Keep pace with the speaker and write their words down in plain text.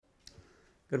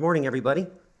Good morning, everybody.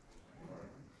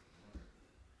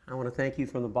 I want to thank you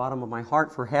from the bottom of my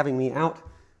heart for having me out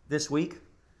this week.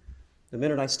 The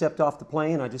minute I stepped off the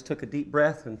plane, I just took a deep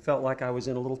breath and felt like I was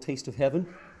in a little taste of heaven.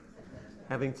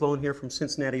 Having flown here from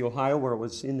Cincinnati, Ohio, where it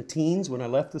was in the teens when I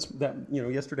left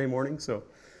yesterday morning. So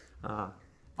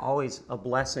always a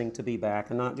blessing to be back,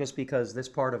 and not just because this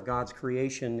part of God's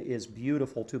creation is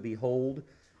beautiful to behold,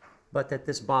 but that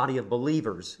this body of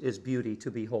believers is a beauty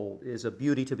to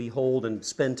behold and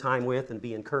spend time with and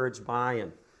be encouraged by,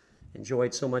 and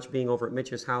enjoyed so much being over at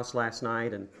Mitch's house last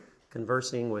night and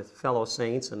conversing with fellow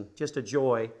saints, and just a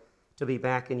joy to be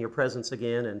back in your presence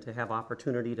again and to have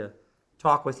opportunity to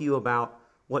talk with you about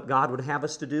what God would have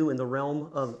us to do in the realm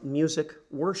of music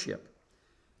worship.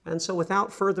 And so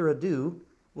without further ado,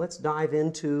 let's dive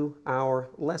into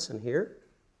our lesson here.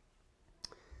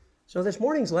 So this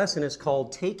morning's lesson is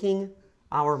called Taking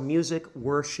Our Music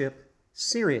Worship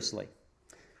Seriously.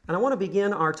 And I want to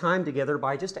begin our time together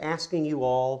by just asking you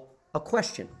all a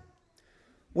question.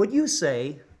 Would you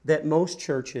say that most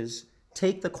churches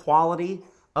take the quality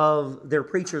of their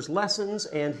preacher's lessons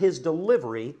and his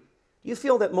delivery? Do you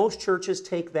feel that most churches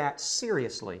take that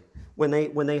seriously when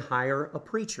they hire a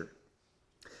preacher?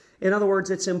 In other words,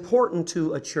 it's important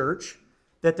to a church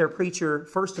that their preacher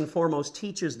first and foremost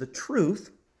teaches the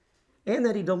truth, and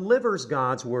that he delivers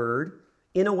God's word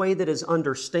in a way that is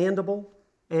understandable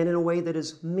and in a way that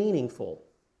is meaningful.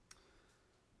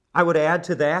 I would add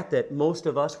to that most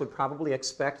of us would probably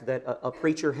expect that a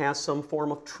preacher has some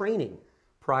form of training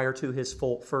prior to his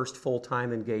first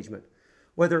full-time engagement,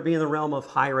 whether it be in the realm of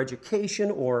higher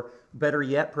education or, better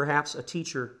yet, perhaps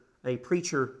a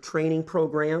preacher training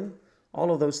program.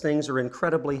 All of those things are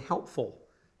incredibly helpful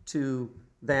to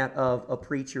that of a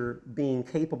preacher being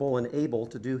capable and able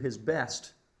to do his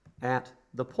best at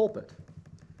the pulpit.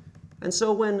 And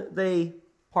so when they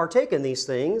partake in these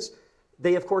things,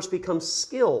 they of course become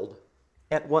skilled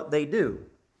at what they do.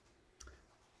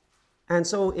 And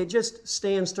so it just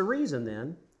stands to reason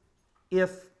then,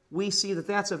 if we see that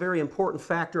that's a very important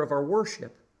factor of our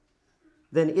worship,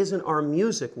 then isn't our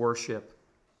music worship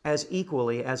as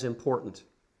equally as important?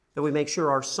 That we make sure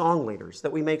our song leaders,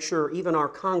 that we make sure even our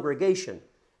congregation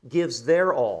gives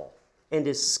their all and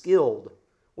is skilled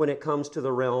when it comes to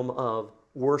the realm of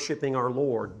worshiping our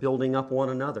Lord, building up one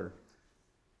another,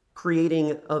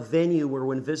 creating a venue where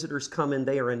when visitors come in,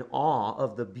 they are in awe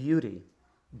of the beauty,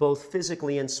 both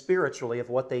physically and spiritually,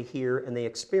 of what they hear and they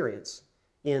experience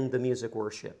in the music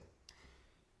worship.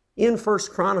 In 1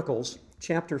 Chronicles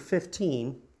chapter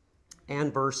 15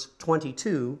 and verse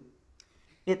 22,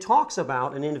 it talks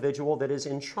about an individual that is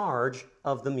in charge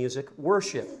of the music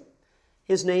worship.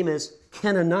 His name is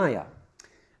Kenaniah.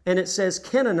 And it says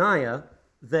Kenaniah,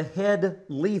 the head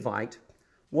Levite,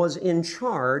 was in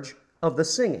charge of the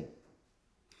singing.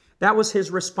 That was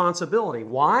his responsibility.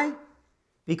 Why?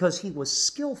 Because he was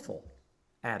skillful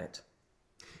at it.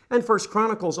 And 1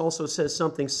 Chronicles also says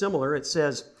something similar. It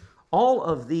says, all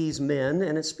of these men,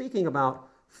 and it's speaking about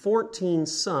 14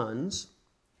 sons,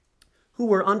 who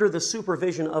were under the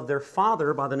supervision of their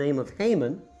father by the name of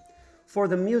Haman, for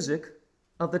the music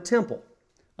of the temple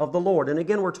of the Lord. And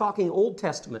again, we're talking Old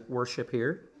Testament worship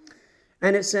here.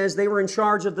 And it says they were in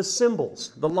charge of the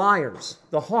cymbals, the lyres,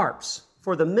 the harps,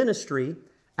 for the ministry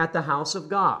at the house of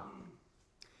God.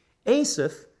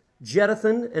 Asaph,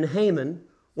 Jeduthun, and Haman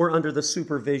were under the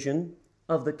supervision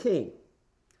of the king.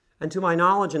 And to my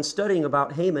knowledge and studying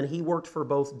about Haman, he worked for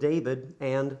both David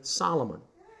and Solomon.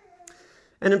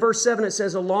 And in verse 7 it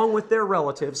says, along with their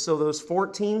relatives, so those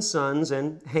 14 sons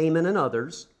and Haman and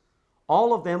others,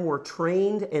 all of them were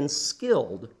trained and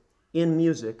skilled in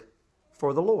music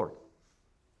for the Lord.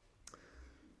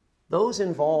 Those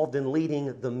involved in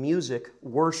leading the music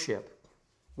worship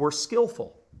were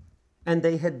skillful, and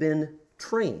they had been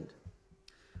trained.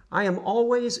 I am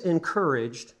always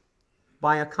encouraged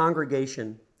by a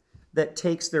congregation that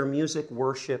takes their music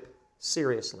worship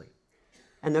seriously.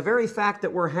 And the very fact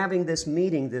that we're having this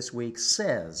meeting this week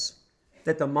says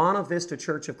that the Monte Vista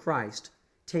Church of Christ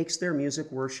takes their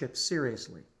music worship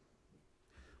seriously.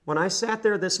 When I sat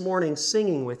there this morning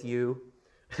singing with you,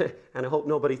 and I hope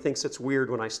nobody thinks it's weird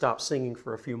when I stop singing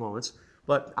for a few moments,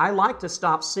 but I like to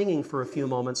stop singing for a few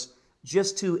moments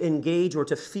just to engage or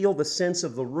to feel the sense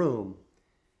of the room.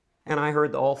 And I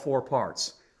heard all four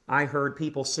parts. I heard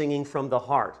people singing from the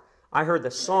heart. I heard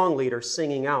the song leader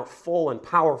singing out full and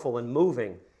powerful and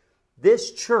moving.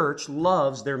 This church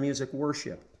loves their music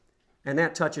worship, and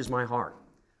that touches my heart.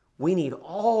 We need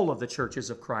all of the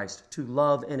churches of Christ to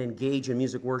love and engage in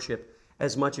music worship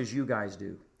as much as you guys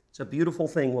do. It's a beautiful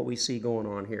thing what we see going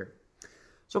on here.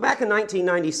 So back in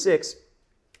 1996,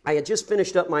 I had just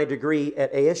finished up my degree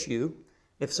at ASU,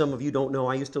 If some of you don't know,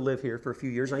 I used to live here for a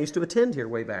few years. I used to attend here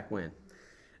way back when.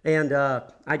 And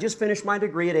I just finished my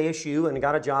degree at ASU and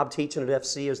got a job teaching at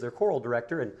FC as their choral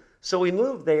director. And so we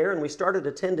moved there and we started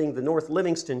attending the North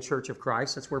Livingston Church of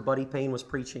Christ. That's where Buddy Payne was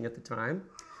preaching at the time.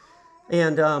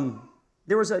 And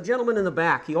there was a gentleman in the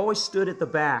back. He always stood at the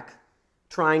back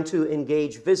trying to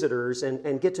engage visitors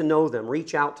and get to know them,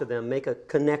 reach out to them, make a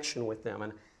connection with them.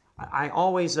 And I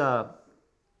always,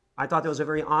 I thought that was a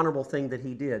very honorable thing that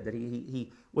he did, that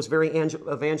he was very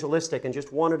evangelistic and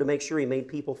just wanted to make sure he made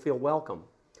people feel welcome.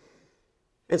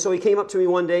 And so he came up to me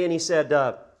one day and he said,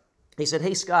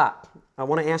 "Hey, Scott, I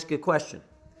want to ask you a question."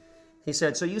 He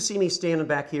said, "So you see me standing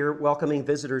back here welcoming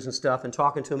visitors and stuff and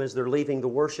talking to them as they're leaving the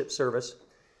worship service."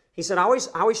 He said, I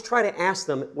always try to ask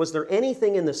them, was there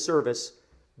anything in the service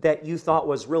that you thought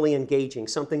was really engaging,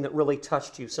 something that really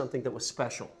touched you, something that was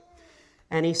special?"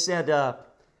 And he said,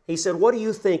 "What do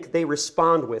you think they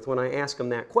respond with when I ask them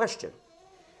that question?"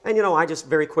 And, I just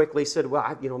very quickly said,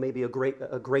 "Well, maybe a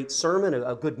great sermon,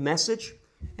 a good message."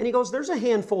 And he goes, "There's a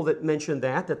handful that mentioned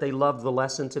that they loved the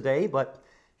lesson today." But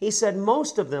he said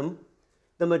most of them,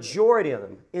 the majority of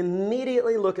them,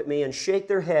 immediately look at me and shake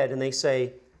their head and they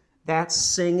say, "That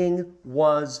singing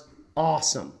was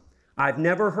awesome. I've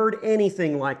never heard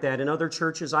anything like that in other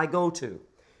churches I go to."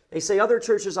 They say, "Other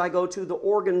churches I go to, the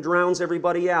organ drowns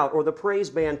everybody out, or the praise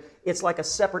band, it's like a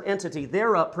separate entity.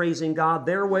 They're up praising God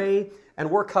their way, and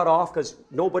we're cut off because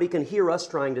nobody can hear us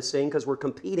trying to sing because we're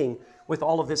competing with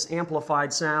all of this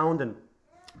amplified sound.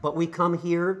 But we come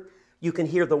here, you can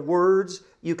hear the words,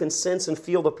 you can sense and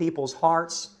feel the people's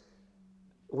hearts.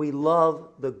 We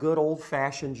love the good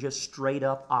old-fashioned, just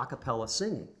straight-up a cappella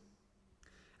singing."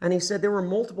 And he said there were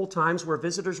multiple times where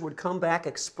visitors would come back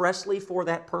expressly for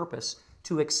that purpose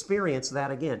to experience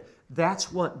that again.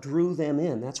 That's what drew them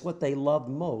in. That's what they loved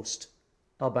most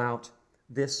about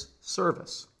this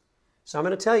service. So I'm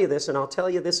going to tell you this, and I'll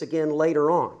tell you this again later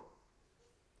on.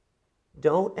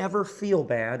 Don't ever feel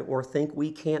bad or think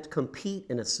we can't compete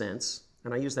in a sense,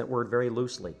 and I use that word very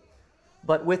loosely,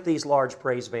 but with these large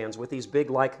praise bands, with these big,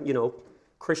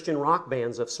 Christian rock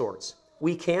bands of sorts,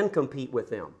 we can compete with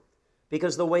them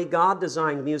because the way God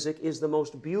designed music is the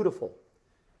most beautiful.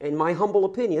 In my humble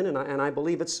opinion, and I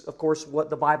believe it's, of course,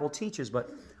 what the Bible teaches, but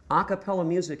a cappella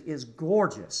music is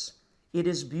gorgeous. It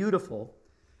is beautiful,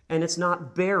 and it's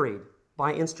not buried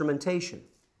by instrumentation.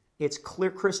 It's clear,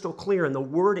 crystal clear, and the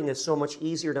wording is so much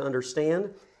easier to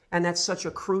understand, and that's such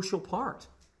a crucial part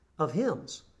of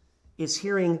hymns, is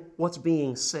hearing what's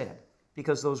being said,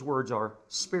 because those words are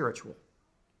spiritual.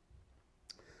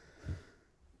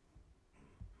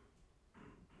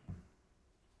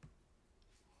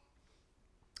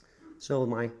 So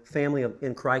my family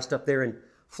in Christ up there in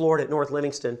Florida at North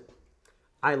Livingston,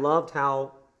 I loved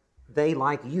how they,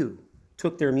 like you,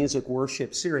 took their music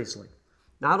worship seriously.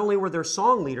 Not only were their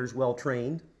song leaders well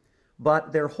trained,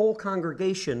 but their whole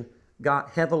congregation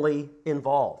got heavily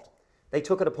involved. They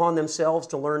took it upon themselves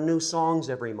to learn new songs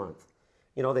every month.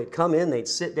 They'd come in, they'd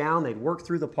sit down, they'd work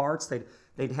through the parts,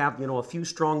 they'd have, a few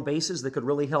strong basses that could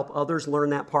really help others learn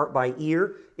that part by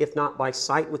ear, if not by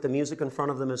sight with the music in front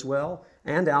of them as well,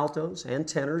 and altos and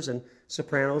tenors and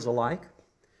sopranos alike.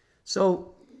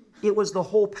 So it was the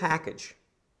whole package.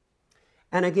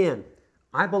 And again,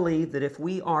 I believe that if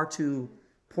we are to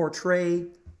portray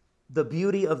the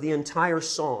beauty of the entire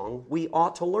song, we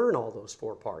ought to learn all those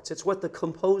four parts. It's what the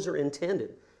composer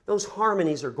intended. Those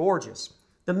harmonies are gorgeous.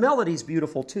 The melody's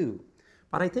beautiful too.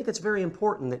 But I think it's very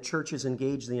important that churches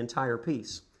engage the entire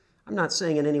piece. I'm not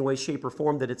saying in any way, shape, or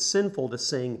form that it's sinful to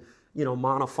sing,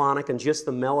 monophonic and just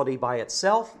the melody by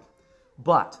itself,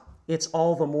 but it's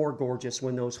all the more gorgeous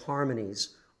when those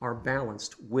harmonies are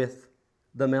balanced with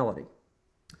the melody.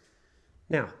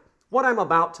 Now, what I'm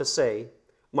about to say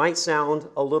might sound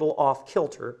a little off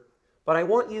kilter, but I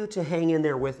want you to hang in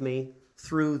there with me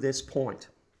through this point.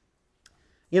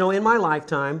 In my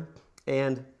lifetime,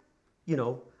 and,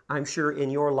 I'm sure in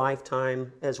your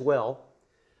lifetime as well,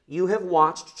 you have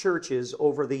watched churches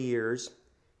over the years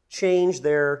change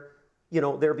their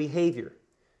behavior.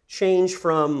 Change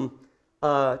from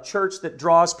a church that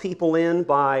draws people in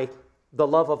by the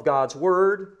love of God's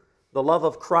Word, the love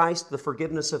of Christ, the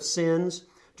forgiveness of sins,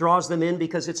 draws them in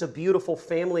because it's a beautiful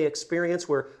family experience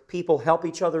where people help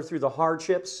each other through the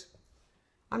hardships.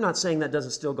 I'm not saying that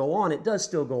doesn't still go on. It does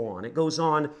still go on. It goes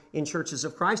on in churches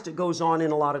of Christ. It goes on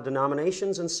in a lot of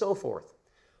denominations and so forth.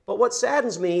 But what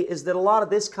saddens me is that a lot of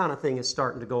this kind of thing is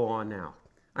starting to go on now.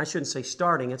 I shouldn't say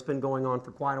starting. It's been going on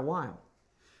for quite a while.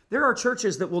 There are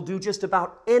churches that will do just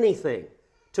about anything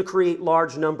to create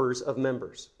large numbers of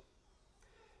members.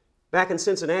 Back in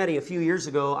Cincinnati a few years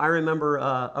ago, I remember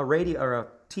a radio or a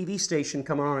TV station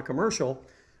coming on a commercial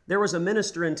There was a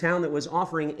minister in town that was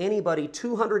offering anybody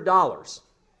 $200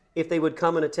 if they would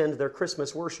come and attend their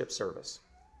Christmas worship service.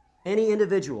 Any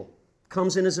individual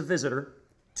comes in as a visitor,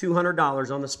 $200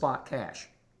 on the spot cash.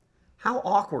 How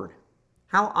awkward,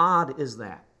 how odd is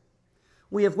that?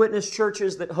 We have witnessed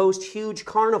churches that host huge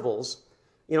carnivals.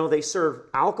 You know, they serve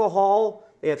alcohol,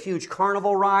 they have huge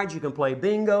carnival rides, you can play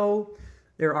bingo.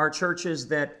 There are churches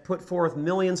that put forth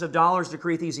millions of dollars to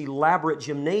create these elaborate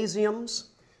gymnasiums.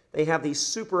 They have these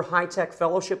super high-tech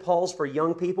fellowship halls for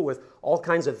young people with all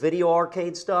kinds of video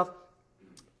arcade stuff.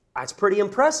 That's pretty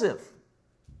impressive.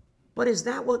 But is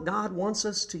that what God wants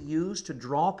us to use to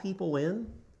draw people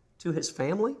in to His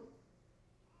family?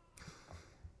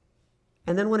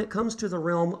 And then when it comes to the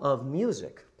realm of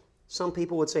music, some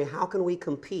people would say, how can we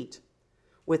compete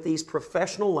with these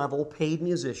professional level paid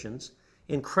musicians,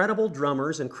 incredible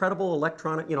drummers, incredible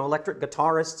electric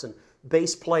guitarists and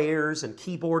bass players and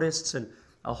keyboardists and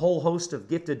a whole host of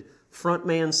gifted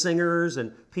frontman singers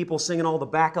and people singing all the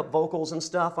backup vocals and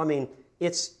stuff? I mean,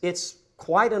 it's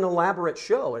quite an elaborate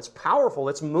show. It's powerful.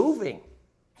 It's moving.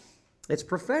 It's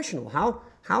professional.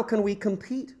 How can we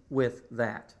compete with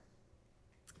that?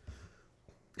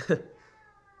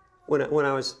 When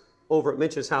I was over at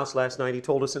Mitch's house last night, he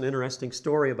told us an interesting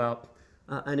story about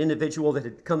an individual that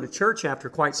had come to church after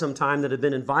quite some time that had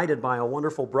been invited by a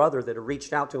wonderful brother that had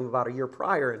reached out to him about a year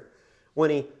prior. And when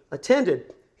he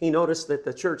attended, he noticed that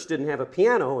the church didn't have a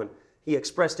piano, and he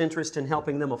expressed interest in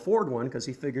helping them afford one because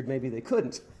he figured maybe they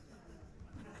couldn't.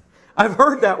 I've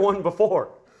heard that one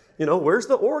before. You know, where's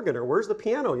the organ or where's the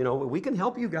piano? You know, we can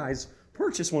help you guys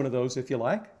purchase one of those if you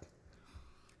like.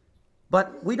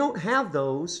 But we don't have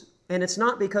those, and it's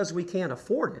not because we can't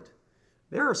afford it.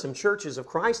 There are some churches of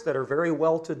Christ that are very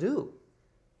well-to-do.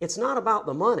 It's not about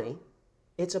the money.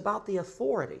 It's about the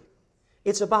authority.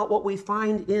 It's about what we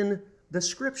find in the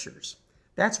Scriptures.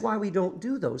 That's why we don't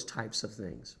do those types of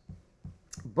things.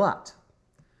 But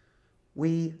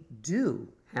we do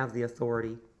have the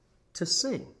authority to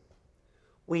sing.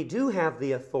 We do have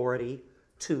the authority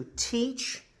to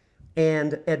teach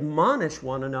and admonish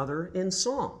one another in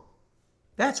song.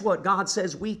 That's what God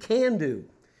says we can do.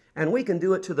 And we can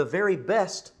do it to the very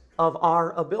best of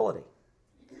our ability.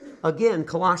 Again,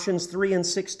 Colossians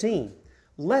 3:16.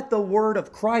 Let the word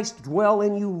of Christ dwell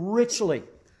in you richly.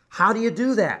 How do you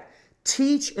do that?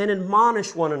 Teach and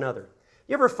admonish one another.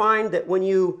 You ever find that when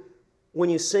you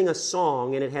sing a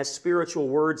song and it has spiritual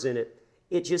words in it,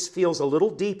 it just feels a little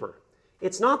deeper?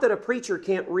 It's not that a preacher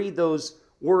can't read those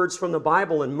words from the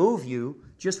Bible and move you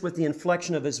just with the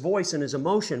inflection of his voice and his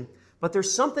emotion, but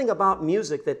there's something about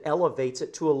music that elevates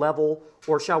it to a level,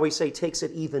 or shall we say, takes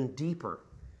it even deeper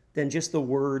than just the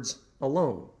words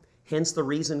alone. Hence the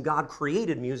reason God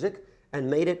created music and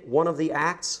made it one of the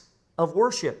acts of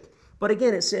worship. But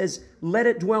again, it says, let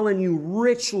it dwell in you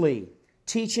richly,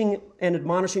 teaching and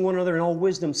admonishing one another in all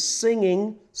wisdom,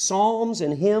 singing psalms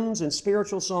and hymns and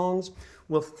spiritual songs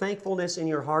with thankfulness in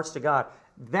your hearts to God.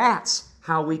 That's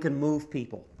how we can move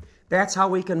people. That's how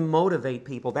we can motivate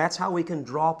people. That's how we can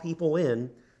draw people in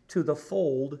to the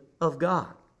fold of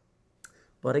God.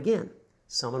 But again,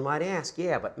 someone might ask,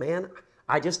 yeah, but man,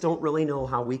 I just don't really know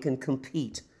how we can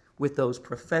compete with those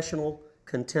professional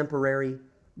contemporary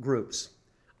groups.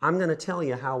 I'm going to tell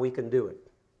you how we can do it.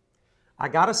 I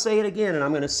got to say it again, and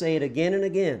I'm going to say it again and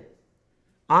again.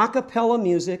 A cappella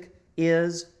music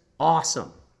is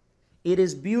awesome. It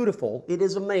is beautiful. It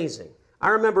is amazing. I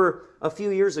remember a few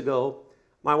years ago,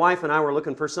 my wife and I were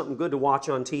looking for something good to watch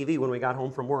on TV when we got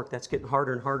home from work. That's getting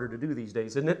harder and harder to do these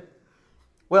days, isn't it?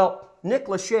 Well, Nick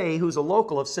Lachey, who's a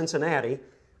local of Cincinnati,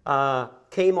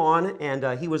 came on,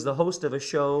 and he was the host of a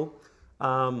show.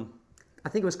 I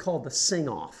think it was called The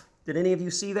Sing-Off. Did any of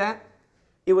you see that?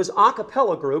 It was a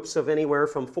cappella groups of anywhere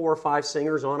from 4 or 5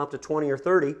 singers on up to 20 or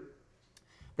 30.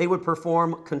 They would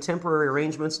perform contemporary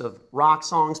arrangements of rock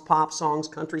songs, pop songs,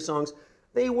 country songs.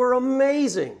 They were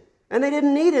amazing. And they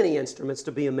didn't need any instruments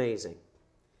to be amazing.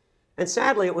 And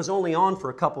sadly, it was only on for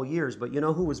a couple years, but you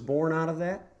know who was born out of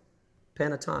that?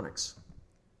 Pentatonix.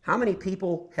 How many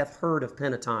people have heard of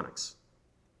Pentatonix?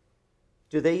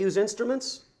 Do they use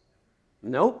instruments?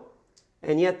 Nope.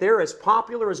 And yet they're as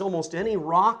popular as almost any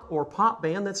rock or pop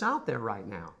band that's out there right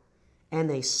now. And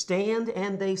they stand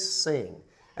and they sing.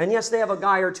 And yes, they have a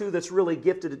guy or two that's really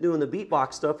gifted at doing the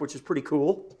beatbox stuff, which is pretty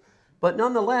cool. But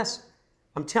nonetheless,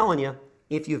 I'm telling you,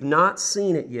 if you've not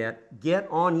seen it yet, get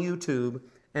on YouTube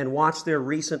and watch their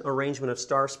recent arrangement of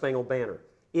Star Spangled Banner.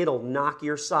 It'll knock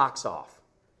your socks off.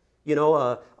 You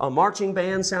know, a marching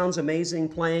band sounds amazing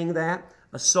playing that.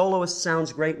 A soloist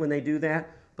sounds great when they do that.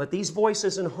 But these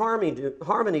voices in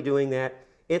harmony doing that,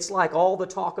 it's like all the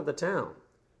talk of the town.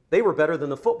 They were better than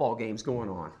the football games going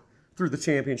on through the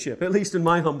championship, at least in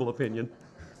my humble opinion.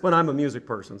 But I'm a music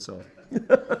person, so.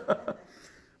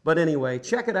 But anyway,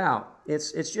 check it out.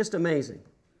 It's just amazing.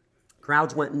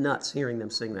 Crowds went nuts hearing them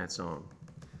sing that song.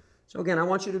 So again, I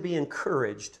want you to be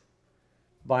encouraged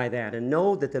by that and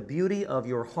know that the beauty of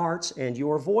your hearts and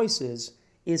your voices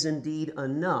is indeed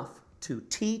enough to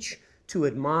teach, to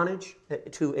admonish,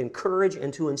 to encourage,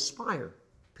 and to inspire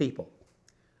people.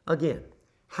 Again,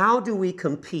 how do we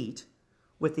compete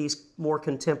with these more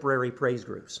contemporary praise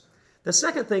groups? The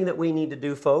second thing that we need to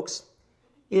do, folks,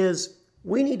 is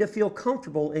we need to feel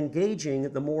comfortable engaging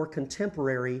the more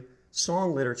contemporary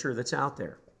song literature that's out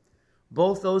there.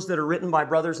 Both those that are written by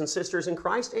brothers and sisters in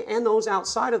Christ and those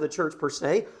outside of the church per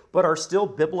se, but are still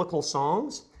biblical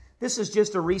songs. This is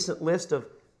just a recent list of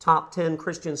top 10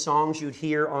 Christian songs you'd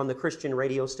hear on the Christian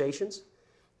radio stations.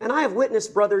 And I have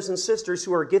witnessed brothers and sisters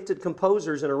who are gifted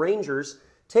composers and arrangers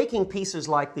taking pieces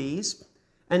like these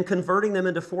and converting them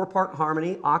into 4-part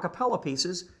harmony a cappella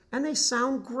pieces, and they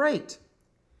sound great.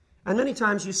 And many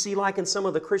times you see, like in some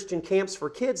of the Christian camps for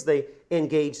kids, they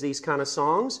engage these kind of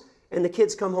songs, and the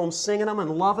kids come home singing them and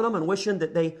loving them and wishing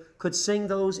that they could sing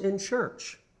those in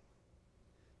church.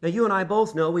 Now, you and I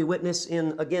both know, we witness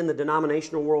in, again, the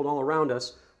denominational world all around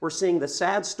us, we're seeing the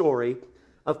sad story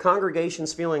of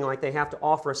congregations feeling like they have to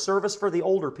offer a service for the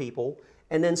older people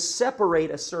and then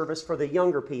separate a service for the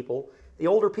younger people. The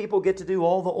older people get to do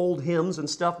all the old hymns and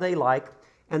stuff they like,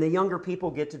 and the younger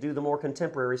people get to do the more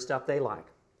contemporary stuff they like.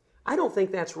 I don't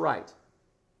think that's right.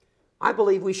 I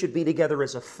believe we should be together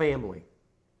as a family,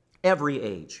 every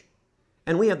age.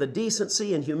 And we have the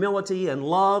decency and humility and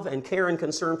love and care and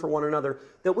concern for one another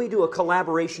that we do a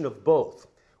collaboration of both.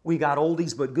 We got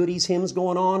oldies but goodies hymns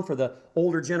going on for the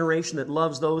older generation that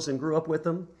loves those and grew up with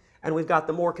them. And we've got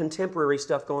the more contemporary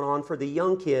stuff going on for the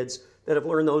young kids that have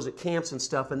learned those at camps and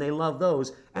stuff, and they love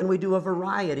those. And we do a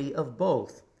variety of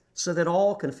both so that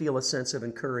all can feel a sense of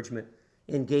encouragement,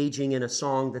 engaging in a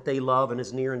song that they love and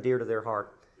is near and dear to their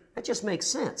heart. That just makes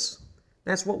sense.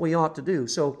 That's what we ought to do.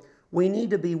 So we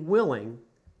need to be willing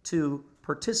to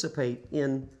participate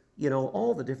in,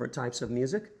 all the different types of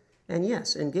music. And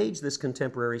yes, engage this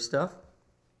contemporary stuff.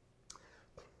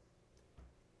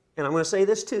 And I'm going to say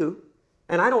this too,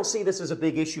 and I don't see this as a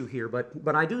big issue here,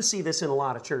 but I do see this in a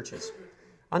lot of churches.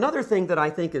 Another thing that I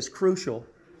think is crucial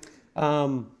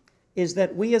is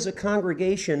that we as a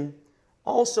congregation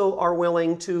also are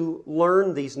willing to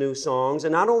learn these new songs,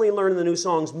 and not only learn the new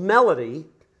song's melody,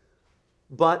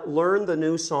 but learn the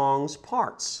new song's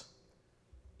parts.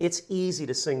 It's easy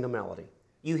to sing the melody.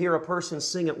 You hear a person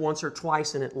sing it once or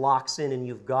twice and it locks in and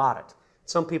you've got it.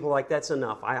 Some people are like, that's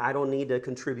enough. I don't need to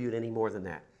contribute any more than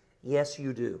that. Yes,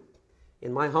 you do.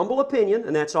 In my humble opinion,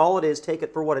 and that's all it is, take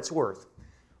it for what it's worth.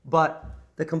 But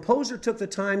the composer took the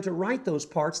time to write those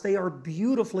parts. They are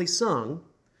beautifully sung.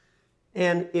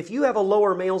 And if you have a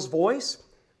lower male's voice,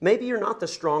 maybe you're not the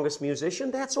strongest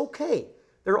musician, that's okay.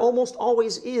 There almost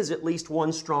always is at least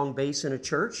one strong bass in a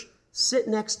church. Sit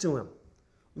next to him.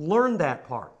 Learn that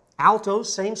part.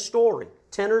 Altos, same story.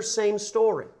 Tenors, same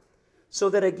story. So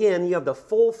that again, you have the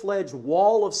full-fledged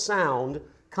wall of sound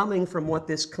coming from what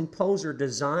this composer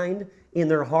designed in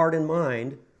their heart and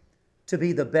mind to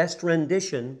be the best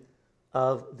rendition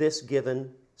of this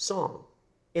given song.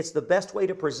 It's the best way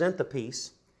to present the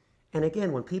piece. And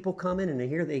again, when people come in and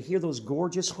they hear those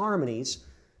gorgeous harmonies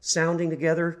sounding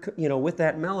together, with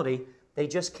that melody, they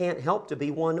just can't help to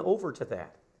be won over to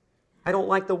that. I don't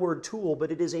like the word tool,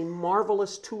 but it is a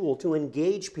marvelous tool to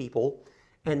engage people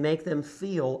and make them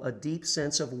feel a deep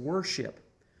sense of worship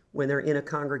when they're in a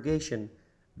congregation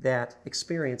that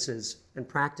experiences and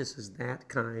practices that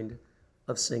kind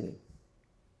of singing.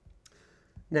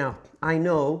 Now, I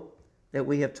know that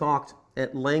we have talked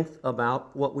at length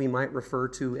about what we might refer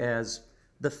to as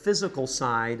the physical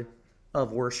side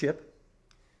of worship,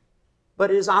 but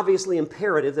it is obviously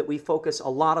imperative that we focus a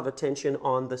lot of attention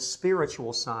on the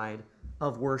spiritual side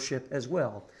of worship as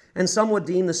well. And some would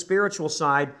deem the spiritual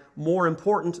side more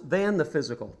important than the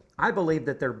physical. I believe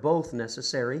that they're both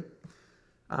necessary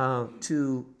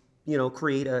to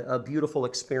create a beautiful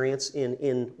experience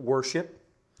in worship.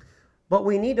 But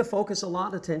we need to focus a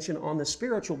lot of attention on the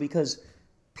spiritual because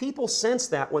people sense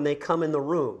that when they come in the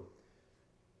room.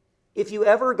 If you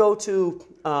ever go to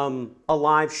a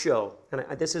live show, and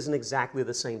this isn't exactly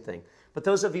the same thing, but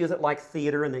those of you that like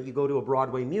theater and that you go to a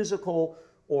Broadway musical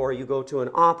or you go to an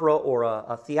opera or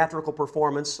a theatrical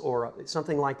performance or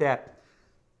something like that,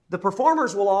 the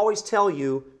performers will always tell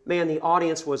you, man, the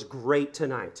audience was great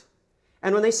tonight.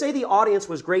 And when they say the audience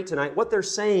was great tonight, what they're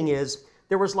saying is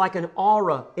there was like an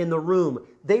aura in the room.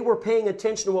 They were paying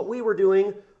attention to what we were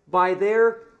doing by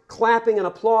their clapping and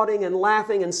applauding and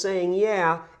laughing and saying,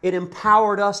 yeah, it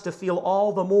empowered us to feel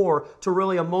all the more to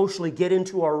really emotionally get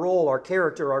into our role, our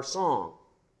character, our song.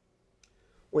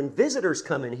 When visitors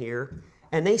come in here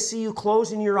and they see you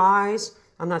closing your eyes,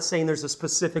 I'm not saying there's a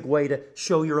specific way to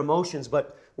show your emotions,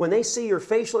 but when they see your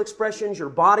facial expressions, your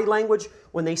body language,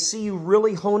 when they see you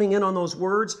really honing in on those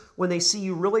words, when they see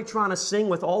you really trying to sing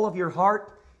with all of your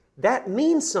heart, that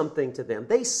means something to them.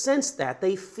 They sense that.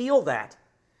 They feel that.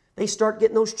 They start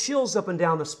getting those chills up and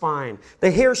down the spine. The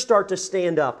hairs start to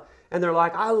stand up. And they're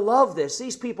like, I love this.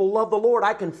 These people love the Lord.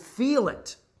 I can feel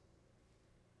it.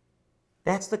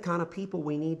 That's the kind of people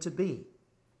we need to be.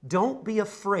 Don't be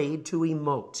afraid to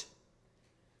emote.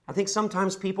 I think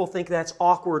sometimes people think that's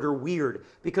awkward or weird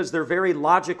because they're very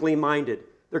logically minded.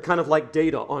 They're kind of like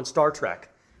Data on Star Trek.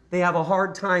 They have a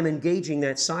hard time engaging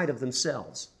that side of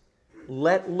themselves.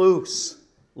 Let loose.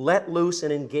 Let loose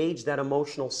and engage that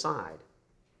emotional side.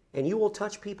 And you will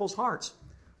touch people's hearts.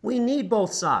 We need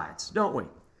both sides, don't we?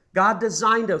 God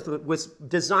designed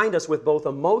us with both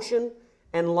emotion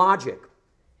and logic.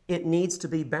 It needs to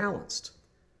be balanced.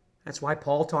 That's why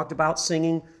Paul talked about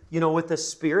singing, with the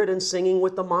spirit and singing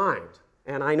with the mind.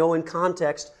 And I know in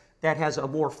context that has a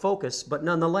more focus, but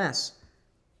nonetheless,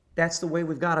 that's the way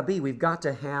we've got to be. We've got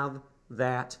to have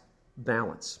that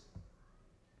balance.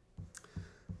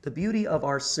 The beauty of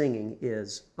our singing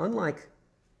is, unlike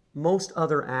most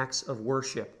other acts of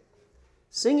worship,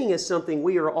 singing is something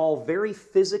we are all very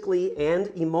physically and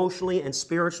emotionally and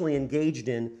spiritually engaged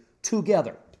in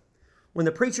together. When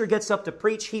the preacher gets up to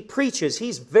preach, he preaches.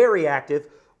 He's very active.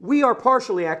 We are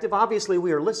partially active. Obviously,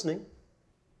 we are listening.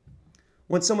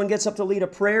 When someone gets up to lead a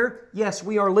prayer, yes,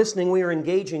 we are listening, we are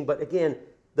engaging, but again,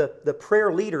 the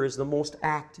prayer leader is the most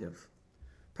active.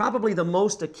 Probably the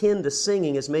most akin to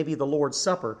singing is maybe the Lord's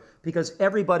Supper, because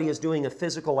everybody is doing a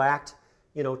physical act,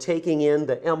 taking in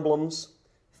the emblems,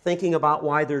 thinking about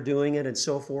why they're doing it, and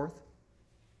so forth.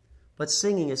 But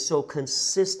singing is so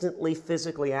consistently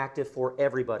physically active for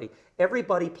everybody.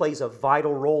 Everybody plays a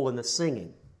vital role in the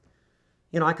singing.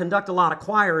 I conduct a lot of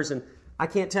choirs, and I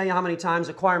can't tell you how many times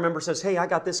a choir member says, hey, I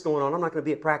got this going on. I'm not going to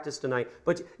be at practice tonight,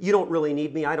 but you don't really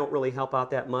need me. I don't really help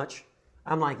out that much.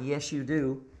 I'm like, yes, you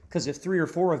do, because if 3 or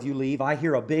 4 of you leave, I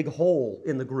hear a big hole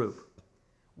in the group.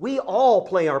 We all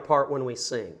play our part when we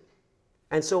sing,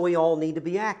 and so we all need to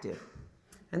be active.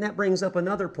 And that brings up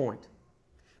another point.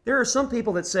 There are some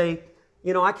people that say,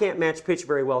 I can't match pitch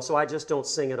very well, so I just don't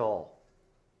sing at all.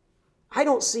 I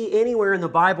don't see anywhere in the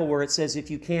Bible where it says if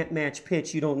you can't match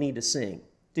pitch, you don't need to sing.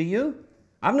 Do you?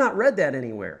 I've not read that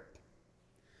anywhere.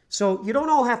 So you don't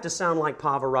all have to sound like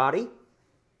Pavarotti.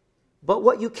 But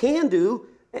what you can do,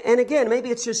 and again, maybe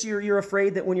it's just you're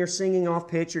afraid that when you're singing off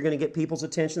pitch, you're going to get people's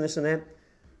attention, this and that.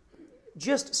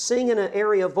 Just sing in an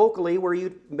area vocally where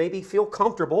you maybe feel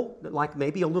comfortable, like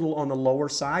maybe a little on the lower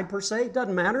side per se,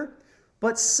 doesn't matter.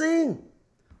 But sing.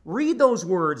 Read those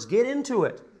words, get into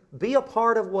it. Be a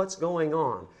part of what's going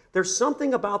on. There's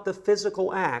something about the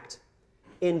physical act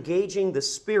engaging the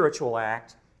spiritual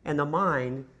act and the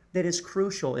mind that is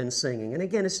crucial in singing. And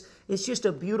again, it's just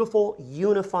a beautiful,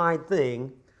 unified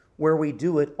thing where we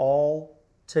do it all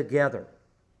together.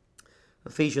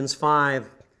 Ephesians 5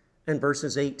 and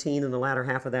verses 18 and the latter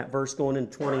half of that verse going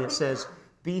into 20, it says,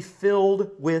 be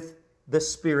filled with the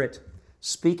Spirit,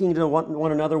 speaking to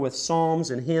one another with psalms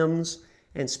and hymns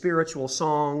and spiritual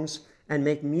songs, and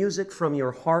make music from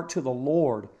your heart to the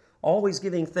Lord, always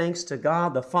giving thanks to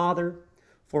God the Father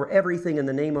for everything in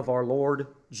the name of our Lord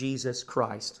Jesus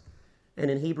Christ.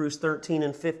 And in Hebrews 13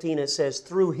 and 15 it says,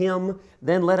 through Him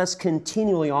then let us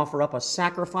continually offer up a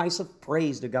sacrifice of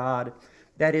praise to God,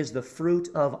 that is the fruit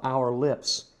of our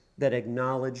lips that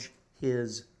acknowledge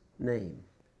His name.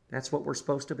 That's what we're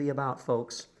supposed to be about,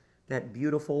 folks, that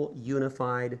beautiful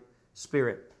unified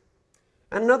spirit.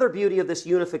 And another beauty of this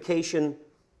unification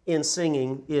in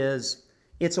singing is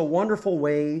it's a wonderful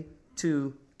way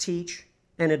to teach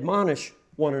and admonish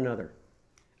one another.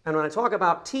 And when I talk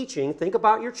about teaching, think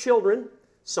about your children,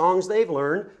 songs they've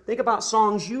learned. Think about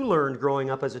songs you learned growing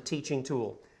up as a teaching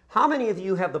tool. How many of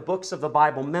you have the books of the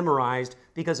Bible memorized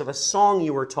because of a song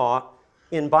you were taught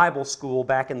in Bible school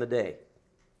back in the day?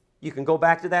 You can go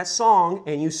back to that song,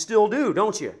 and you still do,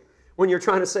 don't you? When you're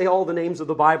trying to say all the names of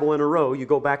the Bible in a row, you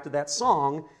go back to that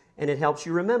song, and it helps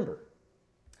you remember.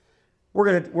 We're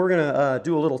gonna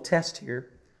do a little test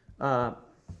here. I'm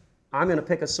going to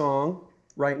pick a song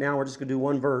right now. We're just going to do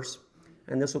one verse,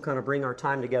 and this will kind of bring our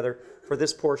time together for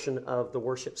this portion of the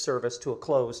worship service to a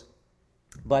close.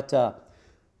 But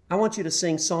I want you to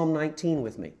sing Psalm 19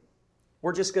 with me.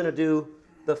 We're just going to do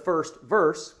the first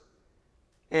verse,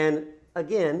 and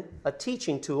again, a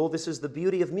teaching tool. This is the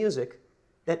beauty of music.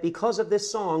 that because of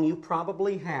this song, you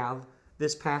probably have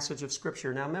this passage of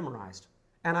Scripture now memorized.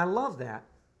 And I love that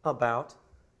about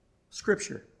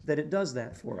Scripture, that it does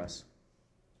that for us.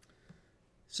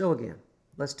 So again,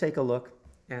 let's take a look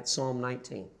at Psalm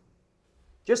 19.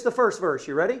 Just the first verse.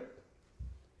 You ready?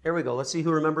 Here we go. Let's see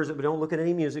who remembers it, but don't look at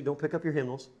any music. Don't pick up your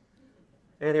hymnals.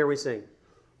 And here we sing.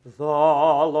 The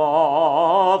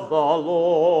law of the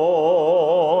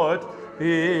Lord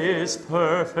is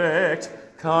perfect,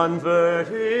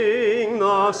 converting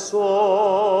the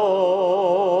soul.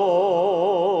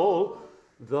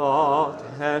 The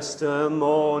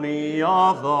testimony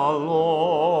of the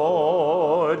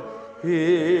Lord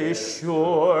is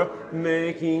sure,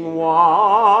 making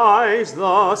wise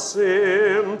the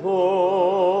simple.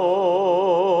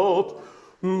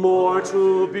 More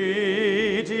to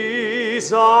be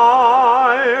desired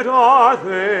are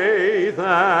they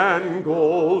than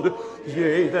gold,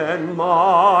 yea, than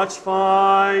much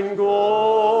fine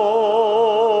gold.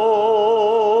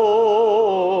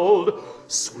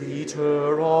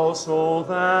 Sweeter also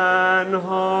than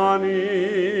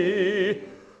honey,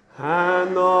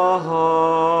 and the honeycomb.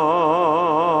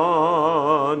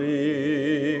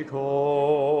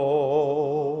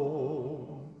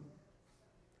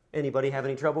 Anybody have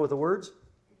any trouble with the words?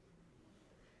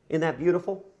 Isn't that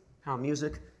beautiful? How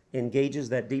music engages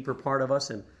that deeper part of us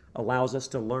and allows us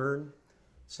to learn.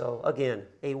 So again,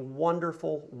 a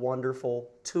wonderful, wonderful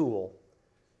tool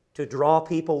to draw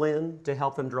people in, to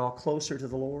help them draw closer to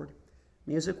the Lord.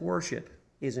 Music worship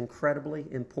is incredibly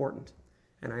important,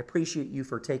 and I appreciate you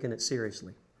for taking it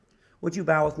seriously. Would you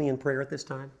bow with me in prayer at this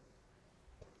time?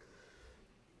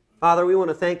 Father, we want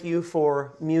to thank you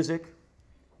for music.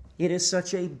 It is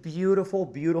such a beautiful,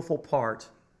 beautiful part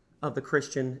of the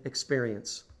Christian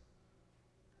experience.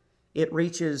 It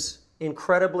reaches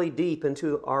incredibly deep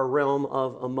into our realm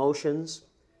of emotions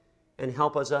and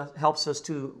helps us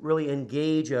to really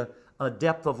engage a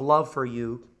depth of love for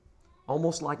you,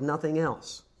 almost like nothing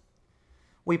else.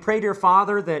 We pray, dear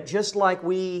Father, that just like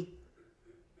we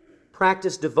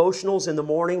practice devotionals in the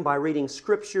morning by reading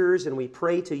scriptures and we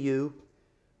pray to you,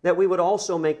 that we would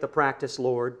also make the practice,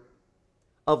 Lord,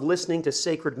 of listening to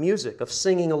sacred music, of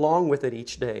singing along with it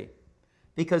each day,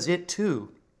 because it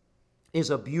too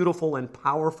is a beautiful and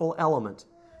powerful element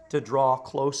to draw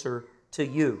closer to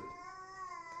you.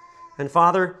 And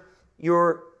Father,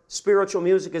 your spiritual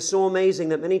music is so amazing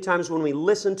that many times when we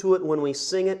listen to it, when we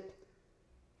sing it,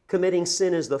 committing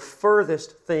sin is the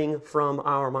furthest thing from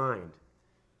our mind,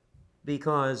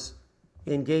 because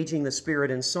engaging the Spirit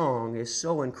in song is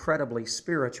so incredibly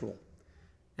spiritual.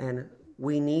 And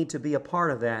we need to be a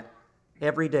part of that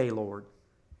every day, Lord.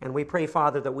 And we pray,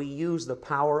 Father, that we use the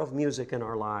power of music in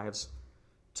our lives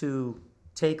to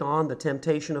take on the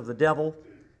temptation of the devil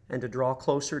and to draw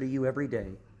closer to you every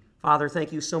day. Father,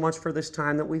 thank you so much for this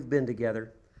time that we've been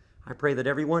together. I pray that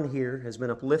everyone here has been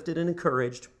uplifted and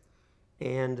encouraged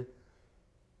and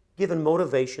given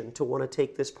motivation to want to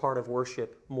take this part of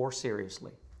worship more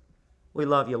seriously. We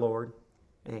love you, Lord,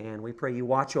 and we pray you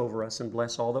watch over us and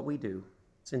bless all that we do.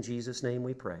 It's in Jesus' name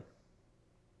we pray.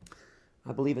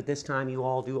 I believe at this time you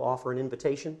all do offer an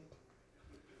invitation.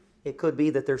 It could be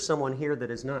that there's someone here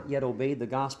that has not yet obeyed the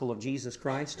gospel of Jesus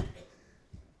Christ.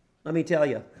 Let me tell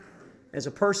you, as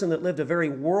a person that lived a very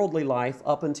worldly life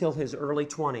up until his early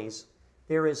 20s,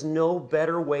 there is no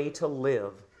better way to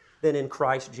live than in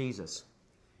Christ Jesus.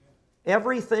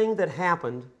 Everything that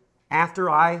happened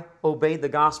after I obeyed the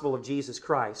gospel of Jesus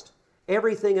Christ,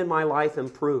 everything in my life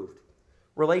improved.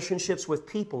 Relationships with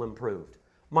people improved.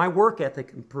 My work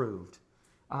ethic improved.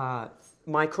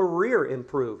 My career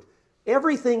improved.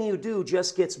 Everything you do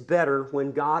just gets better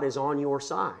when God is on your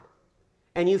side.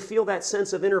 And you feel that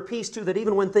sense of inner peace too, that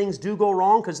even when things do go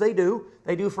wrong, because they do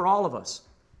for all of us,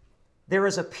 there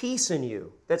is a peace in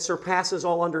you that surpasses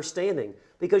all understanding,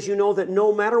 because you know that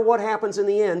no matter what happens in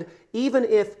the end, even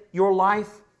if your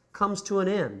life comes to an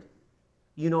end,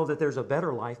 you know that there's a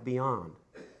better life beyond.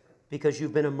 Because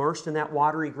you've been immersed in that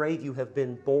watery grave, you have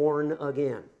been born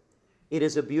again. It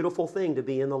is a beautiful thing to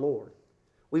be in the Lord.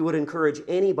 We would encourage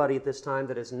anybody at this time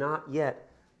that has not yet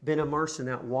been immersed in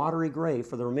that watery grave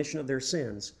for the remission of their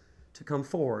sins to come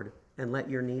forward and let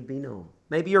your need be known.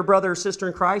 Maybe you're a brother or sister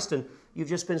in Christ and you've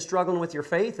just been struggling with your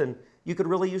faith, and you could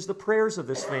really use the prayers of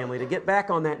this family to get back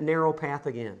on that narrow path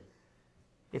again.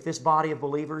 If this body of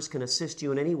believers can assist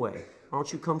you in any way, why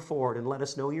don't you come forward and let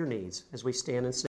us know your needs as we stand and sing.